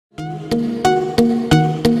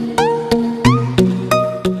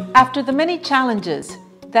After the many challenges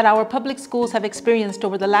that our public schools have experienced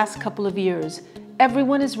over the last couple of years,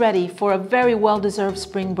 everyone is ready for a very well-deserved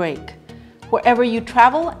spring break. Wherever you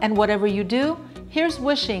travel and whatever you do, here's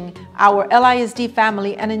wishing our LISD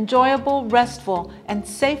family an enjoyable, restful, and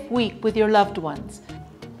safe week with your loved ones.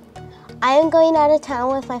 I am going out of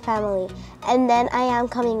town with my family, and then I am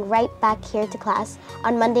coming right back here to class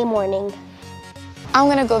on Monday morning. I'm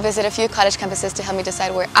going to go visit a few college campuses to help me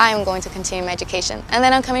decide where I am going to continue my education, and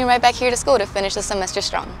then I'm coming right back here to school to finish the semester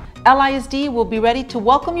strong. LISD will be ready to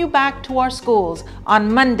welcome you back to our schools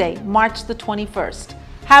on Monday, March the 21st.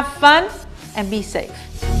 Have fun and be safe.